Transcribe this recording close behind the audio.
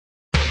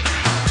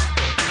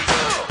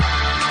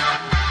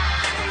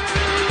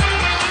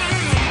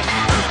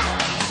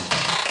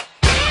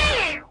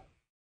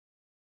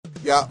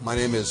Yeah, my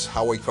name is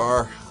Howie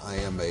Carr. I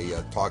am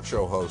a talk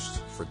show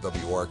host for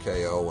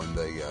WRKO and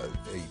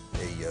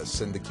a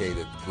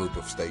syndicated group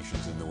of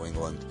stations in New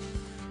England,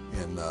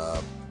 in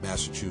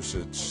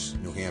Massachusetts,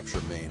 New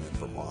Hampshire, Maine, and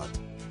Vermont.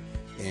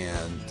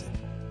 And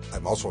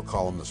I'm also a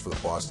columnist for the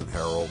Boston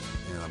Herald,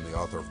 and I'm the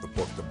author of the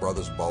book The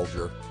Brothers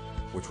Bulger,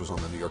 which was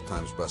on the New York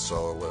Times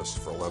bestseller list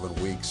for 11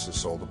 weeks. It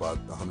sold about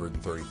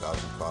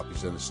 130,000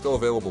 copies, and it's still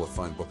available at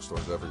fine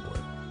bookstores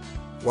everywhere.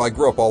 Well, I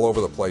grew up all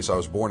over the place. I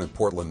was born in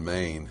Portland,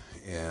 Maine,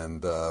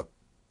 and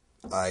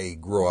I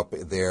grew up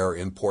there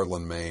in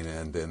Portland, Maine,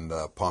 and in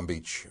Palm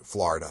Beach,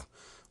 Florida,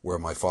 where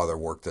my father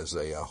worked as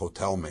a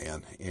hotel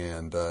man.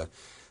 And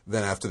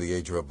then after the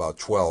age of about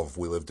 12,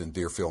 we lived in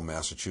Deerfield,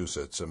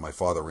 Massachusetts, and my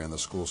father ran the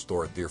school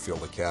store at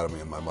Deerfield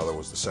Academy, and my mother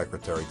was the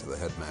secretary to the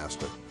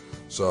headmaster.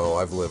 So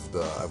I've lived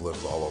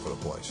all over the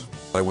place.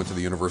 I went to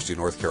the University of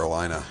North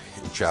Carolina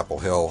in Chapel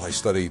Hill. I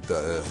studied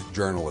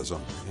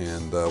journalism,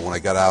 and when I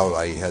got out,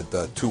 I had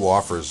two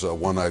offers.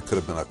 One, I could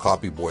have been a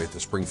copy boy at the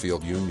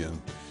Springfield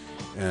Union,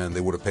 and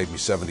they would have paid me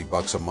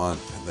 $70 a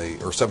month,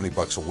 or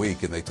 $70 a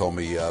week, and they told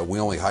me, we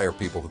only hire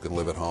people who can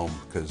live at home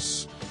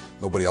because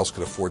nobody else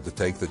could afford to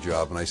take the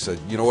job. And I said,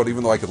 you know what,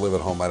 even though I could live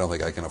at home, I don't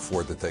think I can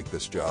afford to take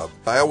this job.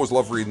 I always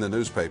love reading the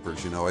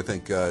newspapers. You know, I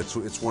think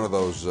it's one of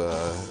those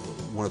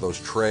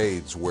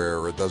trades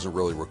where it doesn't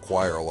really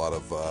require a lot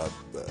of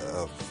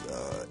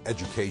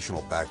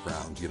educational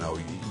background. You know,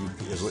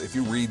 if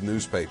you read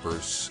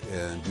newspapers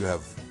and you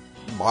have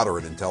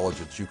moderate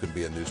intelligence, you could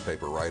be a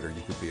newspaper writer,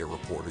 you could be a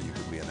reporter, you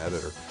could be an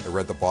editor. I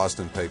read the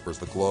Boston papers,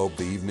 the Globe,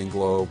 the Evening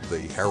Globe, the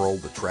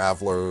Herald, the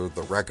Traveler,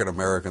 the Record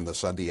American, the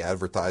Sunday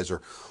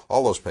Advertiser,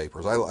 all those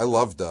papers. I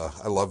loved the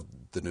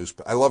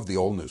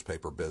old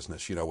newspaper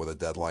business, you know, with a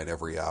deadline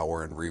every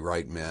hour and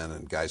rewrite men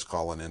and guys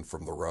calling in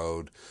from the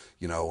road,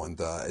 you know, and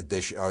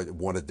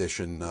one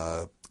edition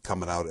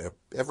coming out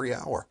every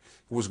hour.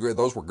 It was great.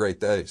 Those were great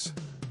days.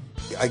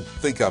 I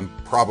think I'm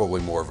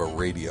probably more of a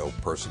radio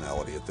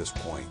personality at this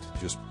point,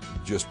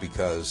 just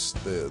because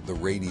the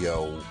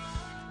radio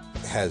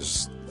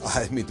has,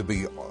 I mean, to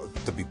be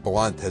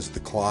blunt, has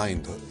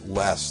declined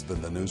less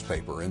than the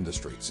newspaper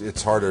industry.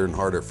 It's harder and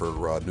harder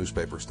for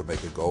newspapers to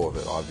make a go of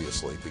it,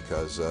 obviously,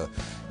 because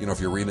you know,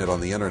 if you're reading it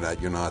on the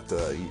internet, you're not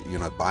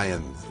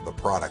buying the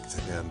product,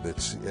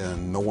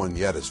 and no one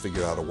yet has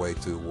figured out a way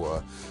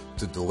to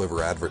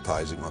deliver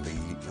advertising on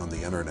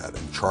the internet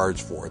and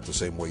charge for it the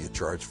same way you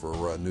charge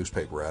for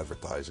newspaper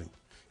advertising.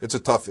 It's a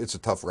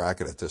tough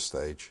racket at this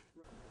stage.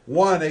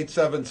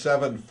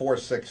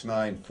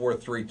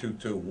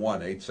 1-877-469-4322.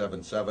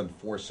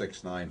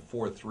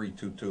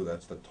 1-877-469-4322.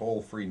 That's the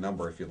toll-free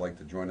number if you'd like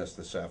to join us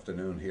this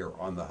afternoon here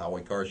on the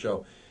Howie Carr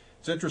Show.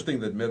 It's interesting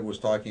that Mid was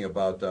talking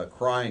about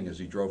crying as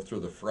he drove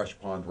through the Fresh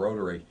Pond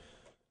Rotary.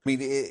 I mean,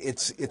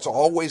 it's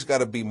always got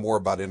to be more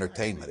about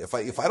entertainment. If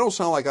I don't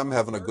sound like I'm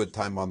having a good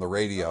time on the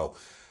radio,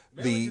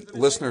 the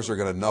listeners are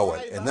going to know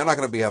it, and they're not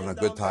going to be having a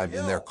good time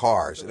in their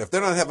cars. And if they're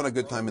not having a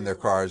good time in their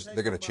cars,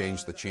 they're going to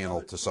change the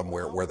channel to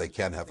somewhere where they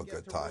can have a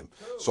good time.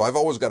 So I've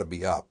always got to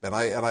be up, and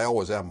I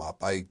always am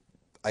up. I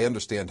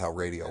understand how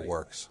radio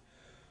works.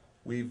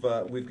 We've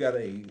got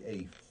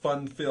a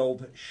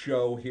fun-filled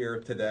show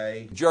here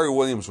today. Jerry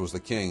Williams was the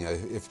king.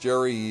 If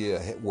Jerry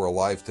were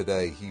alive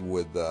today, he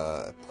would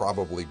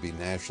probably be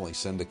nationally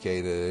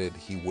syndicated.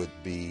 He would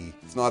be,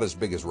 if not as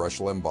big as Rush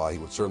Limbaugh, he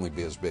would certainly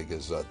be as big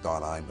as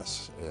Don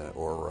Imus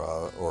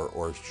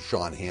or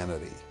Sean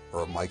Hannity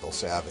or Michael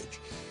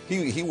Savage.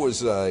 He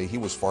was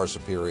far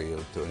superior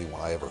to anyone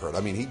I ever heard.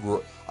 I mean,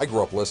 I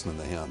grew up listening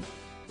to him,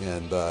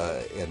 and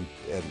I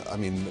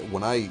mean,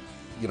 when I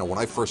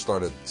first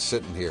started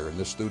sitting here in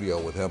this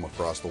studio with him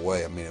across the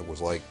way, I mean, it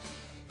was like,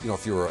 you know,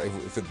 if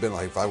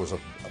I was a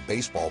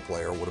baseball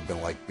player, it would have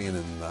been like being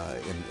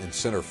in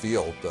center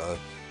field,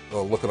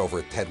 looking over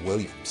at Ted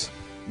Williams.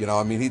 You know,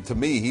 I mean, to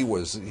me, he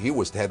was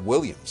Ted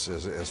Williams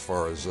as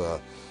far as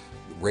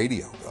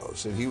radio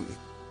goes, and he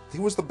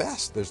was the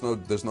best. There's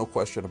no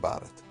question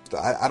about it.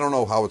 I don't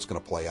know how it's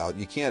going to play out.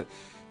 You can't.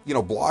 You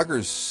know,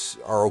 bloggers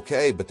are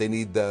okay, but they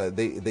need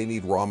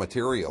need raw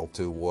material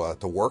to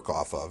work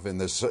off of, and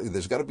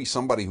there's got to be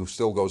somebody who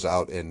still goes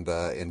out and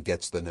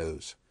gets the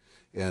news,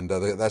 and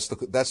that's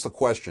the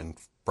question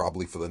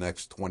probably for the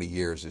next 20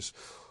 years is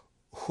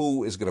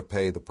who is going to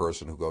pay the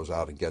person who goes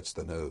out and gets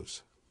the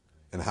news,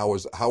 and how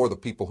are the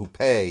people who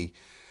pay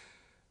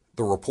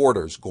the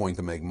reporters going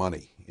to make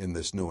money in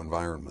this new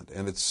environment?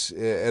 And it's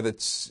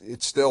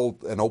still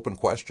an open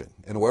question,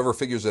 and whoever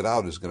figures it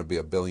out is going to be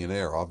a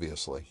billionaire,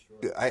 obviously.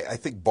 I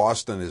think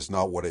Boston is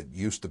not what it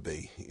used to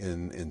be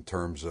in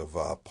terms of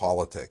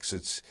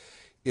politics.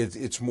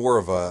 It's more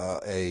of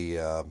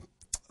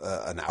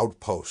an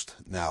outpost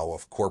now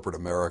of corporate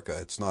America.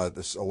 It's not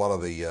a lot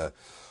of the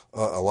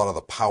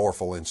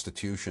powerful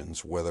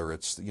institutions. Whether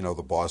it's, you know,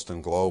 the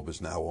Boston Globe is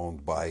now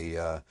owned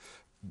by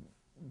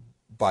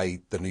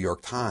the New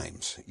York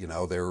Times. You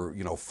know,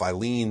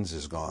 Filene's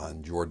is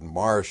gone, Jordan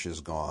Marsh is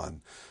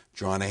gone,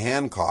 John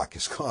Hancock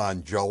is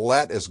gone.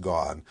 Gillette is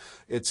gone.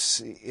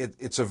 It's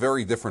a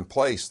very different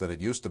place than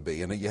it used to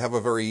be, and you have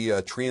a very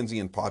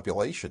transient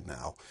population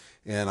now.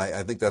 And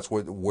I think that's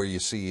where you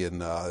see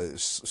in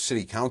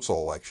city council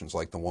elections,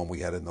 like the one we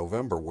had in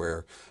November,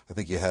 where I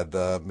think you had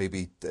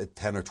maybe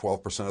 10 or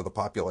 12% of the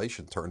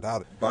population turned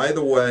out. By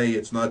the way,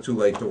 it's not too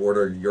late to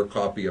order your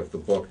copy of the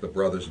book, The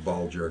Brothers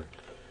Bulger.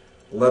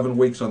 11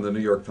 weeks on the New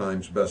York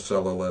Times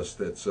bestseller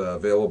list. It's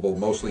available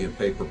mostly in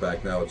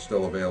paperback now. It's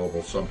still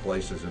available some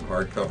places in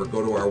hardcover.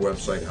 Go to our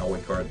website,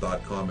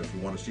 HowieCarr.com, if you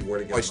want to see where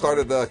to get it. I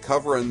started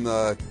covering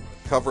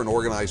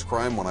organized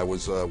crime when I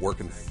was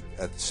working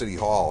at City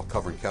Hall,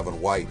 covering Kevin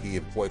White. He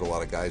employed a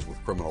lot of guys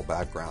with criminal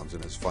backgrounds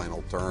in his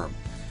final term.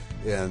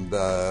 And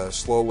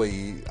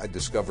slowly I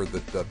discovered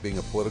that being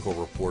a political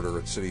reporter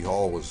at City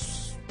Hall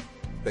was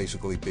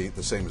basically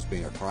the same as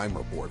being a crime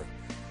reporter.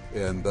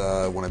 And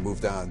when I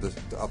moved down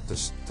up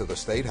to the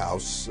State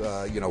House,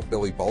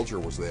 Billy Bulger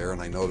was there,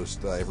 and I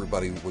noticed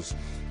everybody was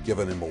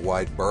giving him a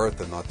wide berth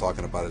and not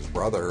talking about his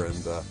brother.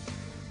 And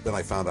then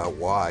I found out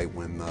why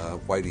when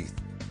Whitey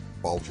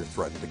Bulger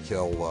threatened to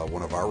kill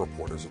one of our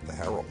reporters at the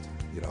Herald,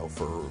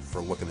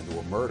 for looking into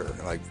a murder.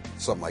 And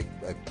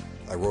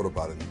I wrote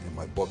about it in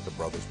my book, The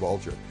Brothers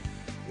Bulger.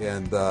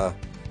 And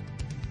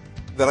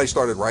then I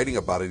started writing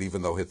about it,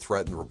 even though it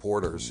threatened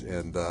reporters,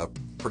 and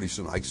pretty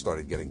soon I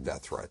started getting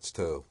death threats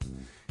too.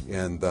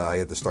 And I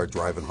had to start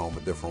driving home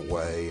a different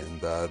way. And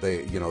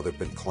there've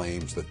been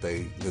claims that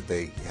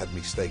they had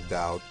me staked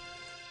out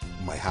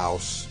in my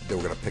house. They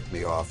were going to pick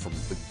me off from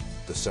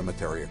the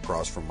cemetery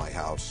across from my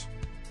house,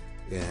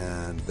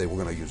 and they were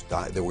going to use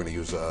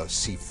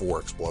C4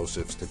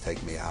 explosives to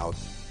take me out.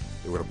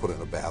 They were going to put it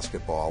in a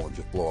basketball and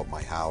just blow up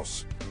my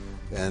house.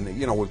 And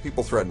when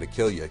people threaten to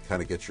kill you, it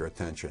kind of gets your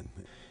attention.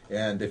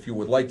 And if you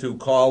would like to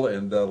call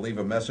and leave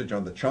a message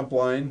on the Chump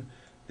line,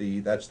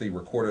 that's the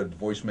recorded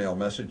voicemail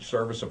message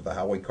service of the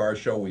Howie Carr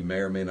Show. We may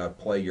or may not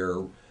play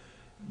your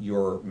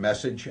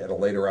message at a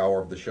later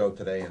hour of the show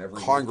today. And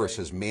Congress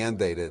has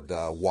mandated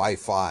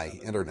Wi-Fi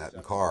internet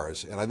in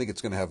cars, and I think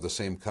it's going to have the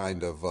same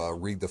kind of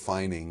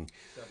redefining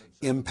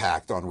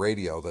impact on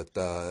radio that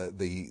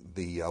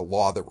the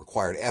law that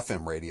required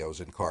FM radios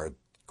in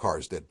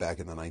cars did back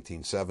in the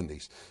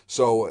 1970s.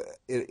 So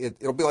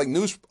it'll be like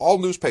all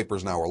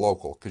newspapers now are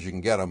local, because you can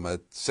get them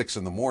at 6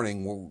 in the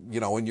morning,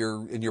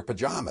 in your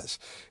pajamas.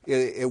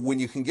 When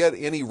you can get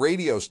any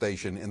radio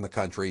station in the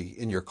country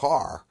in your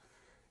car,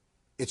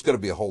 it's going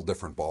to be a whole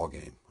different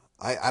ballgame.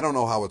 I don't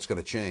know how it's going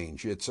to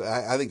change.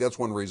 I think that's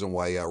one reason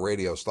why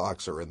radio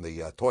stocks are in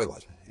the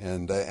toilet.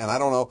 And I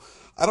don't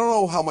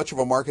know how much of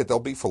a market there'll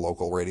be for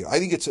local radio. I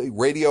think it's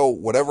radio,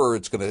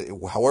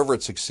 however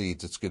it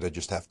succeeds, it's going to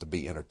just have to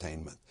be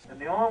entertainment. And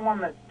the only one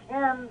that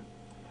can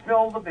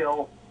fill the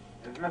bill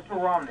is Mr.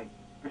 Romney.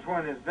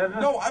 Between his business.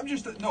 Bill.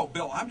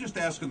 I'm just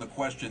asking the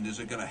question: is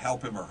it going to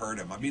help him or hurt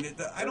him? I mean,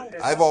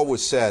 I've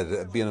always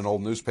said, being an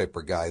old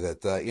newspaper guy,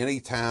 that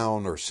any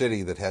town or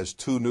city that has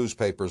two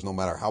newspapers, no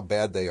matter how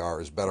bad they are,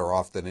 is better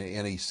off than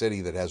any city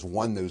that has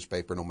one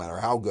newspaper, no matter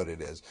how good it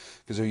is.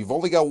 Because if you've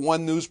only got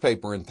one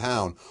newspaper in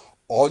town,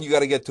 all you got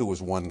to get to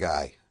is one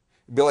guy.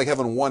 It'd be like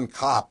having one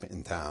cop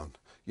in town.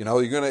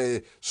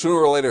 Sooner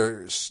or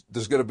later,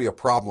 there's going to be a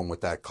problem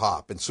with that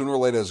cop, and sooner or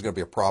later, there's going to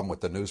be a problem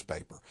with the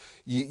newspaper.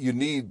 You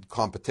need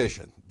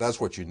competition. That's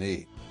what you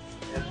need.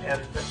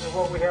 And this is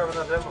what we have in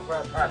the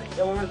Democrat Party.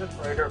 Hillary's a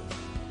traitor.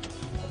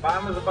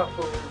 Obama's a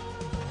buffoon.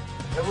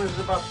 Hillary's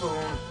a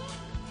buffoon.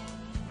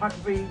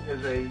 Huckabee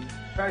is a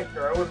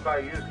shyster. I wouldn't buy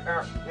a used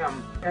car from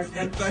him.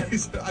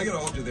 Thanks. I got to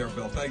hold you there,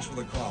 Bill. Thanks for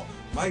the call.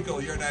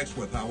 Michael, you're next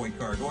with Howie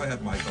Carr. Go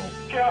ahead, Michael.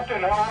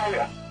 Captain, how are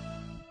you?